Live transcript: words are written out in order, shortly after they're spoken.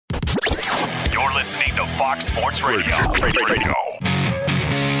listening to Fox Sports Radio.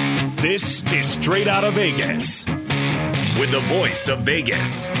 This is Straight Outta Vegas. With the voice of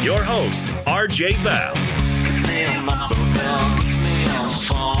Vegas, your host, RJ Bell. Give me a number, girl. Give me a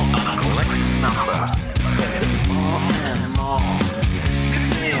phone. I'm collecting numbers. More and more. Give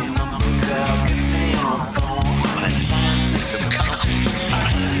me a number, girl. Give me a phone. I'm a scientist of counting. I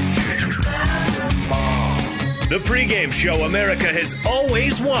tell you future more. The pregame show America has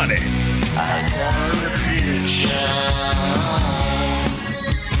always wanted. I tell the future.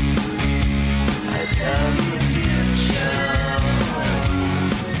 I tell the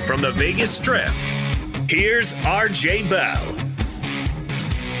future. From the Vegas Strip, here's RJ Bell.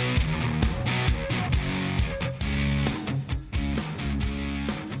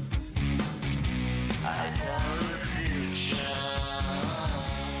 I tell the future.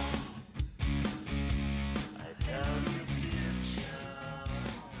 I tell the future.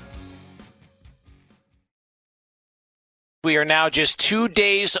 We are now just 2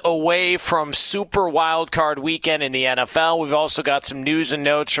 days away from Super Wildcard Weekend in the NFL. We've also got some news and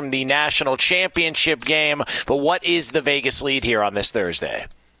notes from the National Championship game. But what is the Vegas lead here on this Thursday?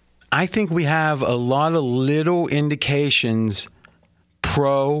 I think we have a lot of little indications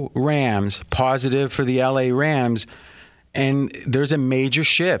pro Rams, positive for the LA Rams, and there's a major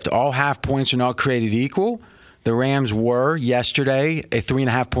shift. All half points are not created equal. The Rams were yesterday a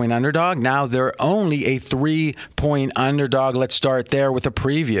 3.5-point underdog. Now they're only a 3-point underdog. Let's start there with a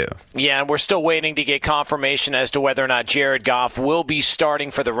preview. Yeah, and we're still waiting to get confirmation as to whether or not Jared Goff will be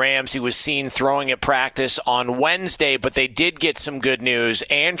starting for the Rams. He was seen throwing at practice on Wednesday, but they did get some good news.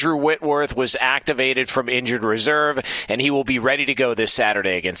 Andrew Whitworth was activated from injured reserve, and he will be ready to go this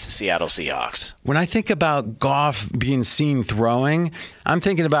Saturday against the Seattle Seahawks. When I think about Goff being seen throwing, I'm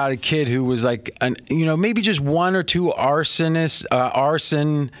thinking about a kid who was like, maybe just one or two arson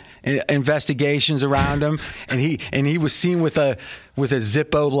investigations around him, and he was seen with a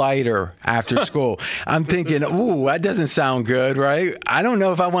Zippo lighter after school. I'm thinking, ooh, that doesn't sound good, right? I don't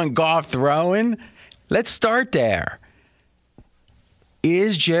know if I want Goff throwing. Let's start there.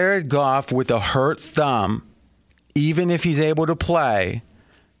 Is Jared Goff with a hurt thumb, even if he's able to play,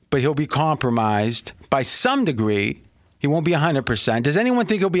 but he'll be compromised by some degree? He won't be 100%. Does anyone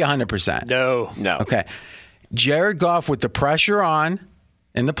think he'll be 100%? No. Okay. Jared Goff with the pressure on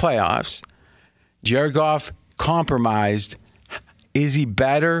in the playoffs. Jared Goff compromised. Is he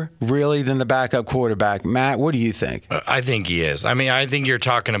better, really, than the backup quarterback? Matt, what do you think? I think he is. I mean, I think you're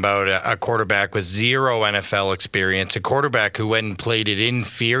talking about a quarterback with zero NFL experience, a quarterback who went and played at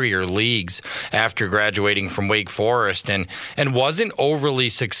inferior leagues after graduating from Wake Forest and wasn't overly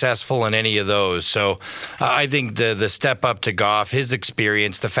successful in any of those. So I think the step up to Goff, his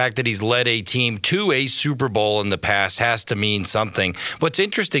experience, the fact that he's led a team to a Super Bowl in the past has to mean something. What's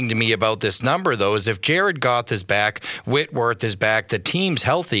interesting to me about this number, though, is if Jared Goff is back, Whitworth is back, the team's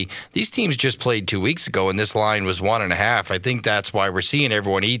healthy. These teams just played 2 weeks ago, and this line was 1.5. I think that's why we're seeing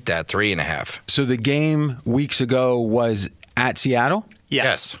everyone eat that 3.5. So the game weeks ago was at Seattle?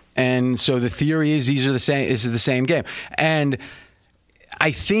 Yes. And so the theory is these are the same. This is the same game. And I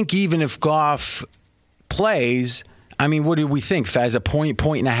think even if Goff plays, I mean, what do we think? Faz, a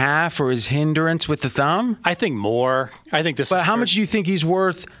point and a half, or his hindrance with the thumb? I think more. I think this. But how much do you think he's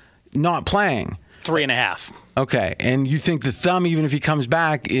worth not playing? 3.5. Okay, and you think the thumb, even if he comes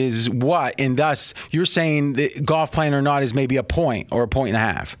back, is what? And thus, you're saying that Goff playing or not is maybe a point or a point and a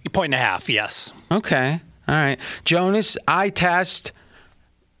half? A point and a half, yes. Okay, all right. Jonas, eye test,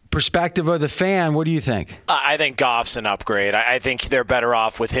 perspective of the fan, what do you think? I think Goff's an upgrade. I think they're better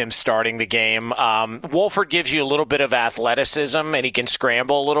off with him starting the game. Wolford gives you a little bit of athleticism, and he can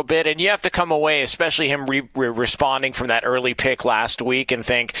scramble a little bit, and you have to come away, especially him responding from that early pick last week, and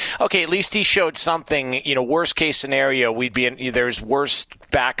think, okay, at least he showed something. Worst case scenario, there's worse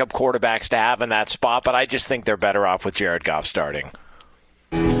backup quarterbacks to have in that spot, but I just think they're better off with Jared Goff starting.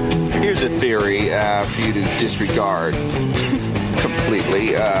 Here's a theory for you to disregard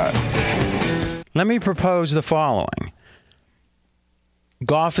completely. Let me propose the following.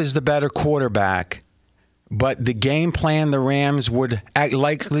 Goff is the better quarterback, but the game plan the Rams would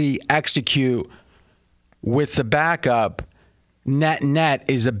likely execute with the backup, net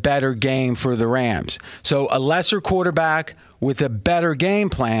is a better game for the Rams. So a lesser quarterback with a better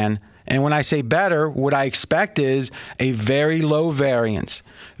game plan. And when I say better, what I expect is a very low variance,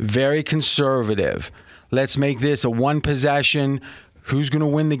 very conservative. Let's make this a one possession. Who's going to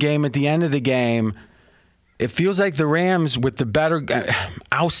win the game at the end of the game? It feels like the Rams with the better,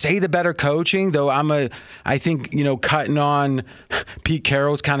 I'll say the better coaching, though I think, cutting on Pete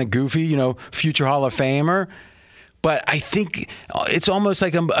Carroll's kind of goofy, future Hall of Famer. But I think it's almost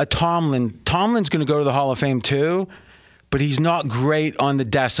like a Tomlin. Tomlin's going to go to the Hall of Fame too, but he's not great on the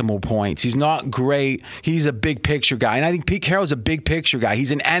decimal points. He's not great. He's a big picture guy. And I think Pete Carroll's a big picture guy.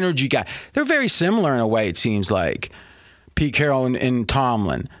 He's an energy guy. They're very similar in a way, it seems like, Pete Carroll and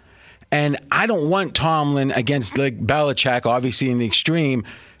Tomlin. And I don't want Tomlin against like Belichick, obviously in the extreme,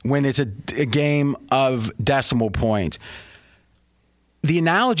 when it's a game of decimal points. The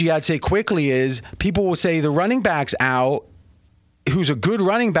analogy I'd say quickly is people will say the running back's out, who's a good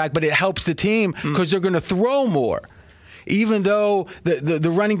running back, but it helps the team because they're going to throw more. Even though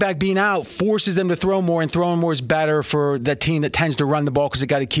the running back being out forces them to throw more, and throwing more is better for that team that tends to run the ball because they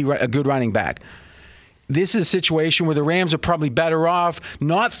got a good running back. This is a situation where the Rams are probably better off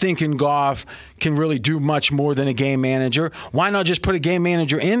not thinking Goff can really do much more than a game manager. Why not just put a game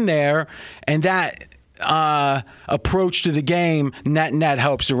manager in there, and that approach to the game net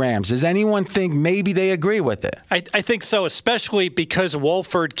helps the Rams? Does anyone think maybe they agree with it? I think so, especially because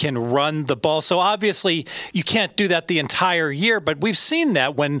Wolford can run the ball. So obviously you can't do that the entire year, but we've seen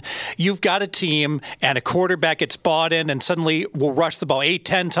that when you've got a team and a quarterback gets bought in and suddenly will rush the ball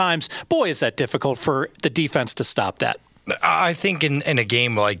 8-10 times. Boy, is that difficult for the defense to stop that. I think in a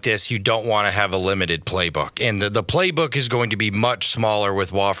game like this, you don't want to have a limited playbook. And the playbook is going to be much smaller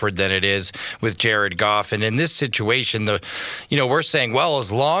with Wofford than it is with Jared Goff. And in this situation, we're saying, well,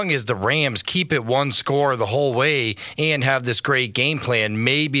 as long as the Rams keep it one score the whole way and have this great game plan,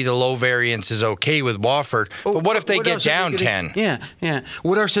 maybe the low variance is okay with Wofford. But what if they get down 10? Yeah.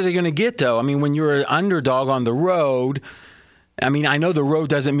 What else are they going to get, though? I mean, when you're an underdog on the road, I mean, I know the road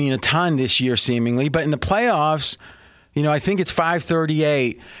doesn't mean a ton this year, seemingly, but in the playoffs, I think it's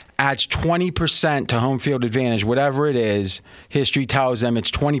 538 adds 20% to home field advantage, whatever it is. History tells them it's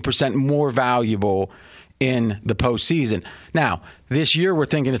 20% more valuable in the postseason. Now, this year we're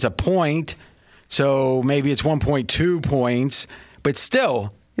thinking it's a point, so maybe it's 1.2 points, but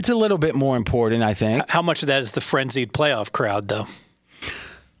still, it's a little bit more important, I think. How much of that is the frenzied playoff crowd, though?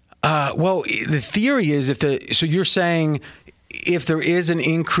 Well, the theory is so you're saying if there is an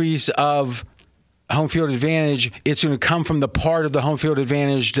increase of home field advantage, it's going to come from the part of the home field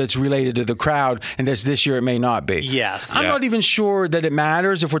advantage that's related to the crowd, and this year it may not be. Yes. I'm not even sure that it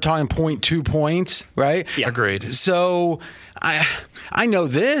matters if we're talking 0.2 points, right? Yeah. Agreed. So I know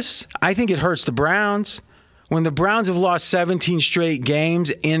this. I think it hurts the Browns. When the Browns have lost 17 straight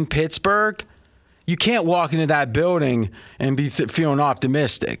games in Pittsburgh, you can't walk into that building and be feeling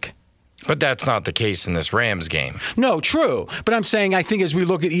optimistic. But that's not the case in this Rams game. No, true. But I'm saying I think as we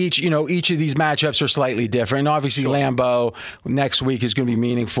look at each of these matchups are slightly different. And obviously, sure, Lambeau next week is going to be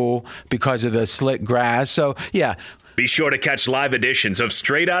meaningful because of the slick grass. So, yeah. Be sure to catch live editions of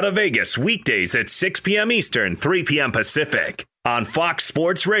Straight Outta Vegas weekdays at 6 p.m. Eastern, 3 p.m. Pacific on Fox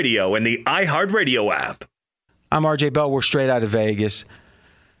Sports Radio and the iHeartRadio app. I'm RJ Bell. We're Straight Outta Vegas.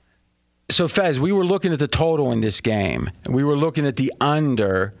 So, Fez, we were looking at the total in this game. We were looking at the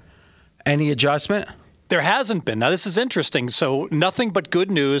under. Any adjustment? There hasn't been. Now, this is interesting. So nothing but good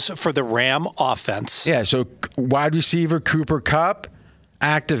news for the Ram offense. Yeah, so wide receiver Cooper Kupp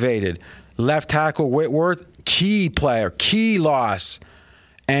activated. Left tackle Whitworth, key player, key loss.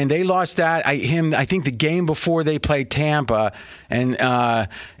 And they lost that, I think the game before they played Tampa. And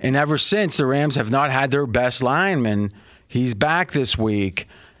ever since, the Rams have not had their best lineman. He's back this week.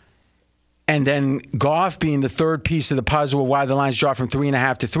 And then Goff being the third piece of the puzzle, why the lines dropped from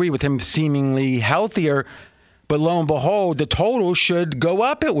 3.5 to 3 with him seemingly healthier. But lo and behold, the total should go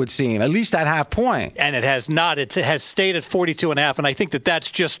up, it would seem, at least that half point. And it has not. It has stayed at 42.5. And I think that's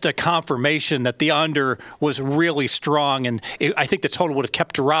just a confirmation that the under was really strong. And I think the total would have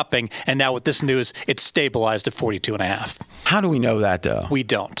kept dropping. And now with this news, it's stabilized at 42.5. How do we know that, though? We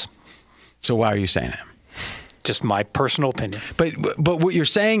don't. So why are you saying that? Just my personal opinion. But what you're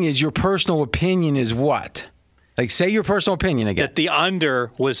saying is your personal opinion is what? Like, say your personal opinion again. That the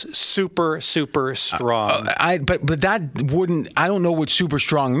under was super, super strong. But that wouldn't. I don't know what super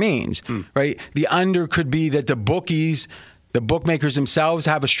strong means, right? The under could be that the bookmakers themselves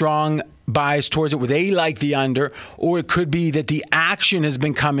have a strong bias towards it, where they like the under, or it could be that the action has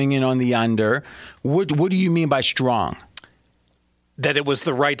been coming in on the under. What do you mean by strong? That it was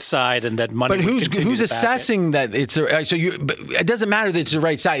the right side and that money. But who's assessing that it's the right? So it doesn't matter that it's the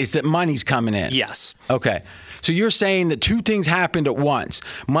right side. It's that money's coming in. Yes. Okay. So you're saying that two things happened at once.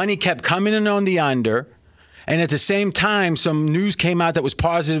 Money kept coming in on the under, and at the same time, some news came out that was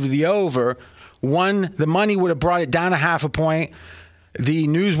positive to the over. One, the money would have brought it down 0.5 point. The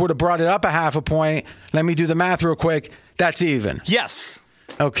news would have brought it up 0.5 point. Let me do the math real quick. That's even. Yes.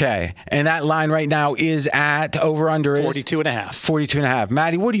 Okay. And that line right now is at over-under 42.5. 42.5.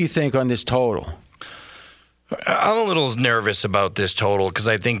 Maddie, what do you think on this total? I'm a little nervous about this total because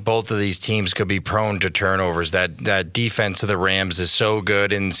I think both of these teams could be prone to turnovers. That defense of the Rams is so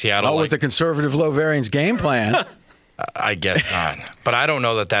good in Seattle. With the conservative low variance game plan. I guess not. But I don't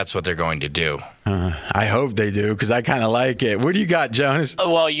know that that's what they're going to do. I hope they do because I kind of like it. What do you got, Jonas?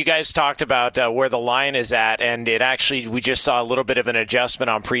 Well, you guys talked about where the line is at, and we just saw a little bit of an adjustment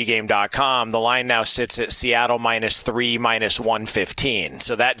on pregame.com. The line now sits at Seattle -3, -115.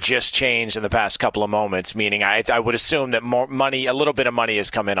 So that just changed in the past couple of moments, meaning I would assume that a little bit of money has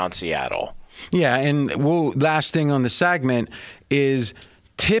come in on Seattle. Yeah, and last thing on the segment is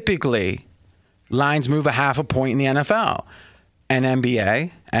typically lines move a half a point in the NFL and NBA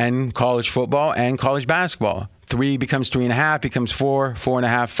and college football and college basketball. 3 becomes 3.5, becomes 4,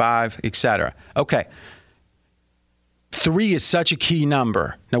 4.5, 5, etc. Okay. 3 is such a key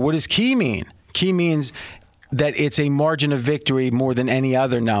number. Now, what does key mean? Key means that it's a margin of victory more than any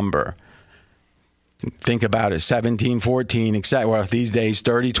other number. Think about it, 17, 14, etc. Well, these days,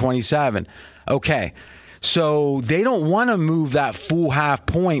 30, 27. Okay. So they don't want to move that full half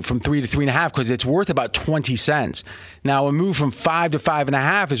point from 3 to 3.5 because it's worth about 20 cents. Now, a move from 5 to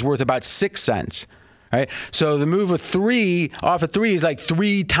 5.5 is worth about 6 cents. Right? So the move of 3 off of 3 is like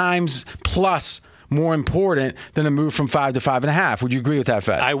 3 times plus more important than a move from 5 to 5.5. Would you agree with that,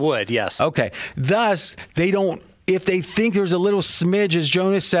 Fed? I would, yes. Okay. Thus, they don't. If they think there's a little smidge, as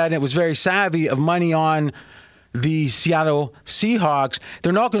Jonas said, and it was very savvy, of money on the Seattle Seahawks,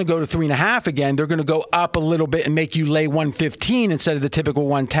 they're not going to go to 3.5 again. They're going to go up a little bit and make you lay 115 instead of the typical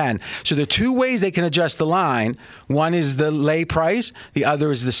 110. So there are 2 ways they can adjust the line. One is the lay price. The other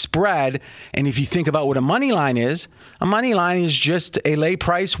is the spread. And if you think about what a money line is just a lay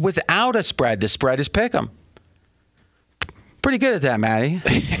price without a spread. The spread is pick 'em. Pretty good at that, Matty.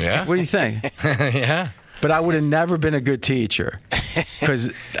 Yeah. What do you think? Yeah. But I would have never been a good teacher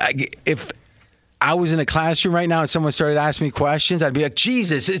because if I was in a classroom right now and someone started asking me questions, I'd be like,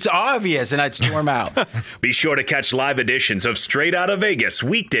 Jesus, it's obvious, and I'd storm out. Be sure to catch live editions of Straight Outta Vegas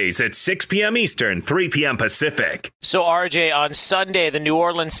weekdays at 6 p.m. Eastern, 3 p.m. Pacific. So, RJ, on Sunday, the New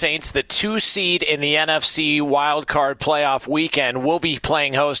Orleans Saints, the 2 seed in the NFC wildcard playoff weekend, will be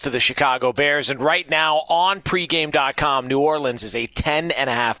playing host to the Chicago Bears. And right now on pregame.com, New Orleans is a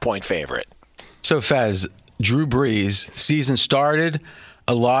 10.5-point favorite. So, Fez, Drew Brees, season started.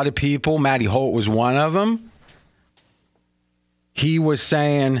 A lot of people, Matty Holt was one of them. He was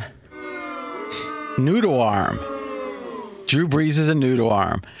saying, noodle arm. Drew Brees is a noodle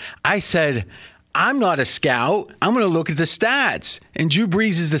arm. I said, I'm not a scout. I'm going to look at the stats. And Drew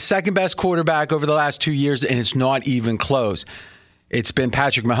Brees is the second best quarterback over the last 2 years, and it's not even close. It's been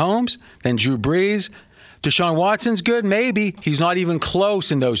Patrick Mahomes, then Drew Brees. Deshaun Watson's good, maybe. He's not even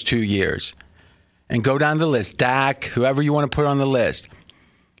close in those 2 years. And go down the list. Dak, whoever you want to put on the list.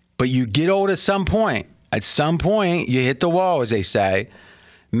 But you get old at some point. At some point, you hit the wall, as they say.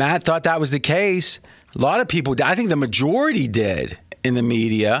 Matt thought that was the case. A lot of people, I think the majority did in the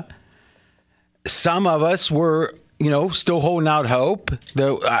media. Some of us were, still holding out hope.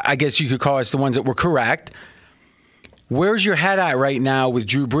 I guess you could call us the ones that were correct. Where's your head at right now with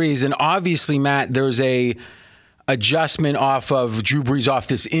Drew Brees? And obviously, Matt, there's a adjustment off of Drew Brees off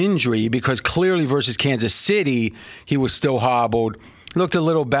this injury because clearly versus Kansas City, he was still hobbled. Looked a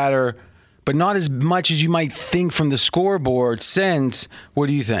little better, but not as much as you might think from the scoreboard since. What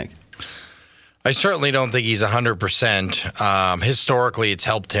do you think? I certainly don't think he's 100%. Historically, it's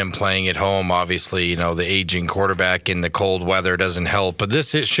helped him playing at home. Obviously, the aging quarterback in the cold weather doesn't help. But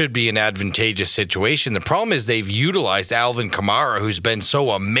it should be an advantageous situation. The problem is they've utilized Alvin Kamara, who's been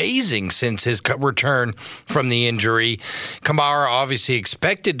so amazing since his return from the injury. Kamara obviously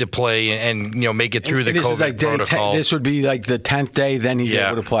expected to play and make it through the COVID protocols. This would be like the 10th day, then he's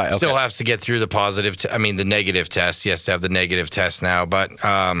able to play. Okay. Still has to get through the negative test. He has to have the negative test now, but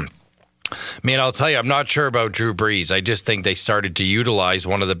I'll tell you, I'm not sure about Drew Brees. I just think they started to utilize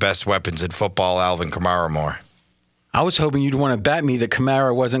one of the best weapons in football, Alvin Kamara, more. I was hoping you'd want to bet me that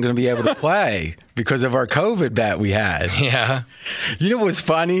Kamara wasn't going to be able to play because of our COVID bet we had. Yeah. You know what's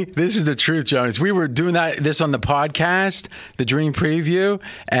funny? This is the truth, Jonas. We were doing this on the podcast, the Dream Preview,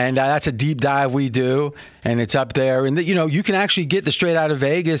 and that's a deep dive we do, and it's up there. And you can actually get the Straight Outta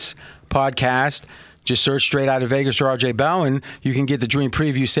Vegas podcast. Just search Straight Outta Vegas or RJ Bell, and you can get the Dream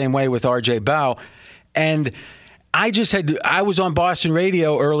Preview same way with RJ Bell. And I was on Boston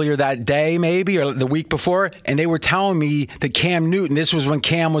radio earlier that day, maybe, or the week before, and they were telling me that Cam Newton, this was when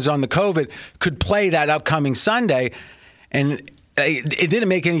Cam was on the COVID, could play that upcoming Sunday. And it didn't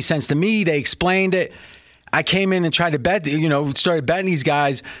make any sense to me. They explained it. I came in and tried to bet, started betting these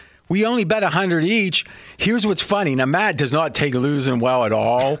guys. We only bet 100 each. Here's what's funny. Now, Matt does not take losing well at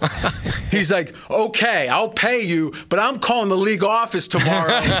all. He's like, okay, I'll pay you, but I'm calling the league office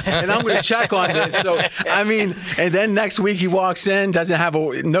tomorrow, and I'm going to check on this. So, I mean, and then next week he walks in, doesn't have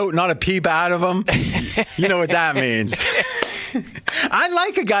a note, not a peep out of him. You know what that means. I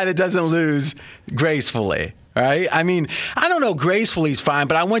like a guy that doesn't lose gracefully, right? I mean, I don't know, gracefully is fine,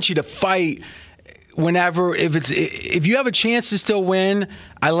 but I want you to fight whenever, if you have a chance to still win.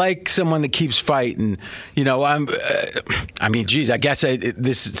 I like someone that keeps fighting. You know, I guess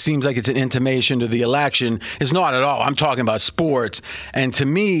this seems like it's an intimation to the election. It's not at all. I'm talking about sports. And to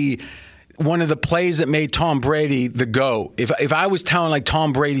me, one of the plays that made Tom Brady the GOAT, if I was telling like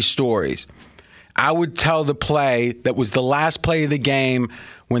Tom Brady stories, I would tell the play that was the last play of the game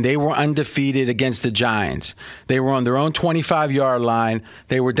when they were undefeated against the Giants. They were on their own 25-yard line.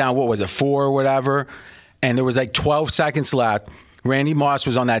 They were down, 4 or whatever, and there was like 12 seconds left. Randy Moss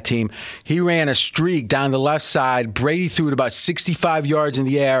was on that team. He ran a streak down the left side. Brady threw it about 65 yards in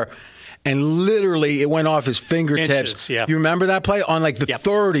the air, and literally it went off his fingertips. Inches, yeah. You remember that play? On like the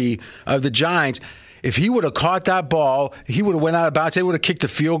 30 of the Giants. If he would have caught that ball, he would have went out of bounds. They would have kicked a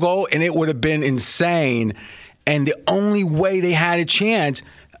field goal, and it would have been insane. And the only way they had a chance,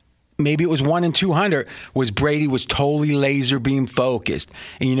 maybe it was 1 in 200, was Brady was totally laser beam focused.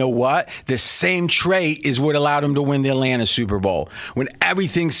 And you know what? The same trait is what allowed him to win the Atlanta Super Bowl. When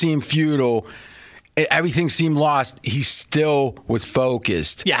everything seemed futile, everything seemed lost, he still was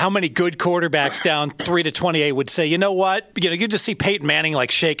focused. Yeah, how many good quarterbacks down 3-28 would say, you know what? You just see Peyton Manning like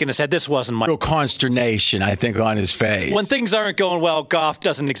shaking his head. This wasn't my. Real consternation, I think, on his face. When things aren't going well, Goff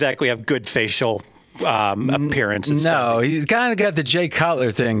doesn't exactly have good facial appearances. No, he's kind of got the Jay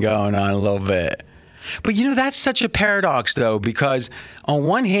Cutler thing going on a little bit. But, that's such a paradox, though, because on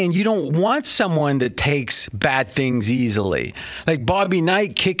one hand, you don't want someone that takes bad things easily. Like Bobby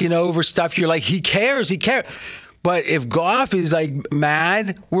Knight kicking over stuff, you're like, he cares. But if Goff is, like,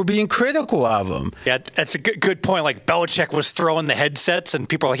 mad, we're being critical of him. Yeah, that's a good point. Like, Belichick was throwing the headsets, and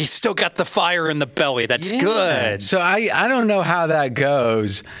people are like, he's still got the fire in the belly. That's good. So I don't know how that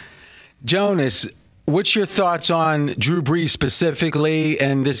goes. Jonas, what's your thoughts on Drew Brees specifically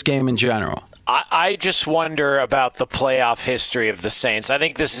and this game in general? I just wonder about the playoff history of the Saints. I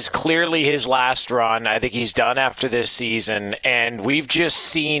think this is clearly his last run. I think he's done after this season. And we've just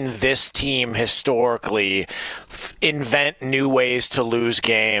seen this team historically invent new ways to lose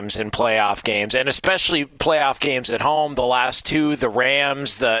games in playoff games, and especially playoff games at home. The last two, the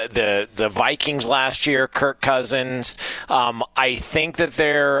Rams, the Vikings last year, Kirk Cousins. I think that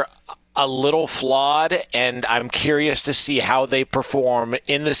they're a little flawed, and I'm curious to see how they perform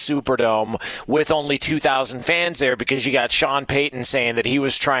in the Superdome with only 2,000 fans there, because you got Sean Payton saying that he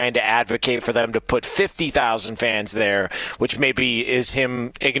was trying to advocate for them to put 50,000 fans there, which maybe is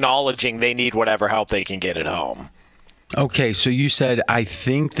him acknowledging they need whatever help they can get at home. Okay, so you said, I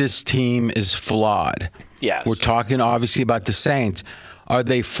think this team is flawed. Yes. We're talking obviously about the Saints. Are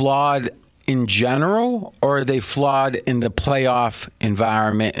they flawed in general, or are they flawed in the playoff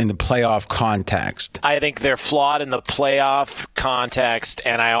environment, in the playoff context? I think they're flawed in the playoff context,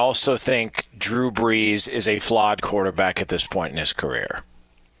 and I also think Drew Brees is a flawed quarterback at this point in his career.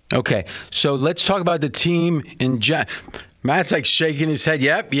 Okay, so let's talk about the team in general. Matt's like shaking his head.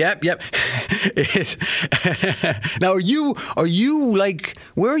 Yep. Now, are you like,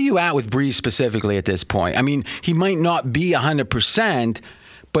 where are you at with Brees specifically at this point? I mean, he might not be 100%,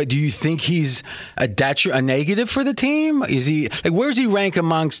 but do you think he's a negative for the team? Is he like, where's he rank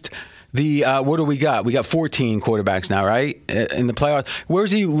amongst the what do we got? We got 14 quarterbacks now, right? In the playoffs.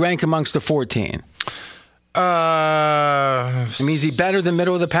 Where's he rank amongst the 14? I mean, is he better than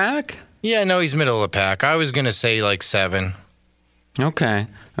middle of the pack? Yeah, no, he's middle of the pack. I was going to say like 7. Okay.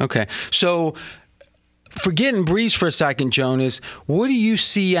 So forgetting Brees for a second, Jonas, what do you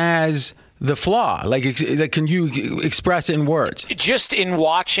see as the flaw? Like, can you express it in words? Just in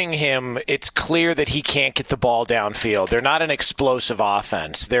watching him, it's clear that he can't get the ball downfield. They're not an explosive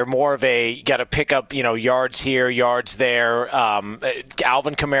offense. They're more of a, you got to pick up, yards here, yards there.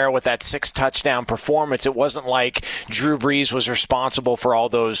 Alvin Kamara with that 6-touchdown performance, it wasn't like Drew Brees was responsible for all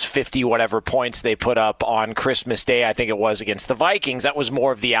those 50 whatever points they put up on Christmas Day, I think it was, against the Vikings. That was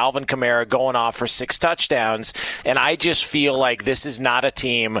more of the Alvin Kamara going off for 6 touchdowns. And I just feel like this is not a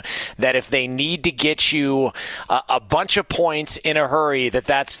team that if they need to get you a bunch of points in a hurry,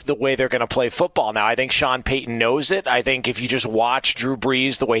 that's the way they're going to play football. Now, I think Sean Payton knows it. I think if you just watch Drew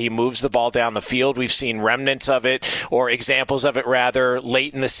Brees, the way he moves the ball down the field, we've seen remnants of it, or examples of it rather,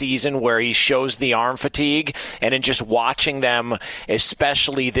 late in the season where he shows the arm fatigue. And in just watching them,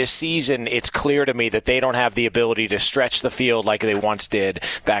 especially this season, it's clear to me that they don't have the ability to stretch the field like they once did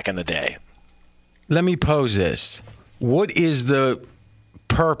back in the day. Let me pose this. What is the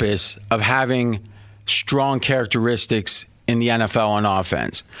purpose of having strong characteristics in the NFL on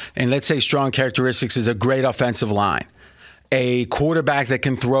offense? And let's say strong characteristics is a great offensive line, a quarterback that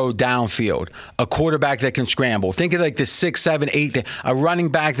can throw downfield, a quarterback that can scramble. Think of like the 6, 7, 8, a running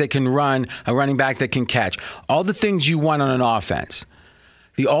back that can run, a running back that can catch. All the things you want on an offense.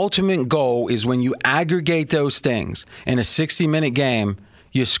 The ultimate goal is when you aggregate those things in a 60-minute game,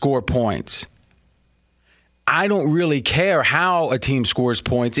 you score points. I don't really care how a team scores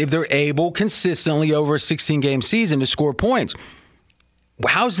points if they're able consistently over a 16-game season to score points.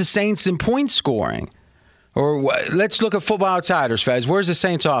 How's the Saints in point scoring? Or let's look at Football Outsiders, Fez. Where's the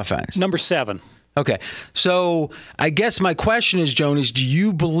Saints offense? Number 7. Okay. So I guess my question is, Jonas, do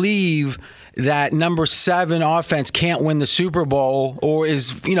you believe that number 7 offense can't win the Super Bowl, or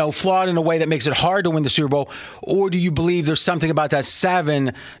is, flawed in a way that makes it hard to win the Super Bowl? Or do you believe there's something about that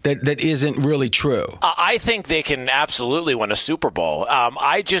 7 that isn't really true? I think they can absolutely win a Super Bowl.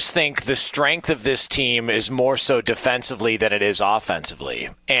 I just think the strength of this team is more so defensively than it is offensively.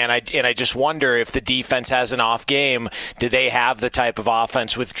 And I just wonder if the defense has an off game, do they have the type of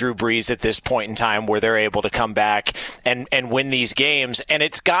offense with Drew Brees at this point in time where they're able to come back and win these games? And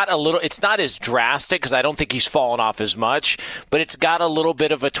it's not as drastic because I don't think he's fallen off as much, but it's got a little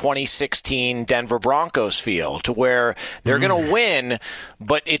bit of a 2016 Denver Broncos feel to where they're going to win,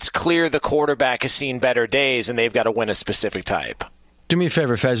 but it's clear the quarterback has seen better days and they've got to win a specific type. Do me a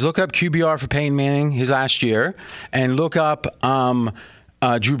favor, Fez. Look up QBR for Peyton Manning his last year, and look up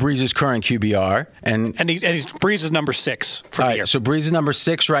Drew Brees' current QBR. And Brees is number 6 for the year. So Brees is number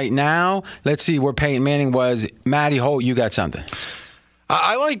 6 right now. Let's see where Peyton Manning was. Matty Holt, you got something.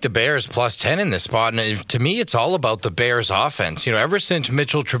 I like the Bears plus 10 in this spot, and to me, it's all about the Bears offense. Ever since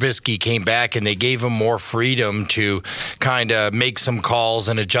Mitchell Trubisky came back and they gave him more freedom to kind of make some calls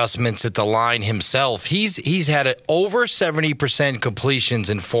and adjustments at the line himself, he's had over 70% completions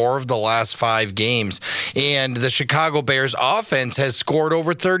in 4 of the last 5 games, and the Chicago Bears offense has scored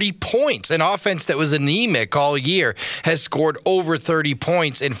over 30 points. An offense that was anemic all year has scored over 30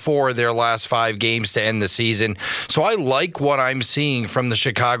 points in 4 of their last 5 games to end the season. So I like what I'm seeing from the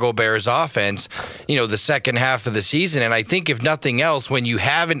Chicago Bears offense, the second half of the season. And I think if nothing else, when you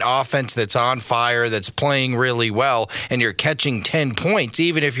have an offense that's on fire, that's playing really well, and you're catching 10 points,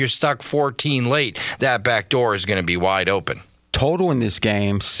 even if you're stuck 14 late, that back door is going to be wide open. Total in this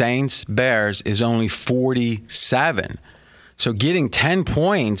game, Saints-Bears, is only 47. So getting 10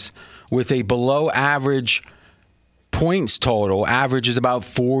 points with a below average points total. Average is about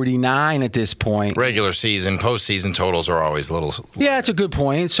 49 at this point. Regular season, postseason totals are always a little. Yeah, it's a good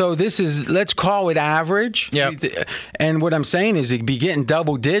point. So this is, let's call it average. Yeah. And what I'm saying is it'd be getting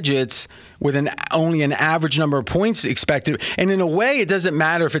double digits with only an average number of points expected. And in a way, it doesn't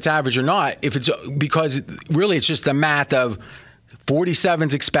matter if it's average or not, because really it's just the math of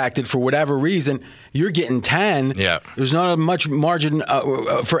 47's expected for whatever reason. You're getting 10. Yeah. There's not much margin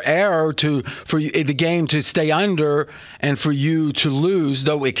for error for the game to stay under and for you to lose,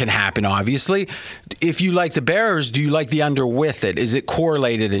 though it can happen, obviously. If you like the Bears, do you like the under with it? Is it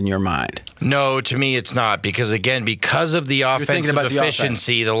correlated in your mind? No, to me it's not, because of the offensive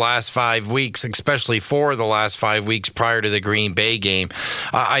efficiency the last 5 weeks, especially 4 of the last 5 weeks prior to the Green Bay game,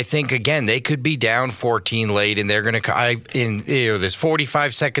 I think, again, they could be down 14 late, and they're going to, there's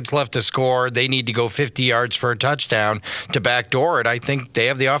 45 seconds left to score. They need to go 50 yards for a touchdown to backdoor it. I think they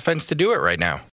have the offense to do it right now.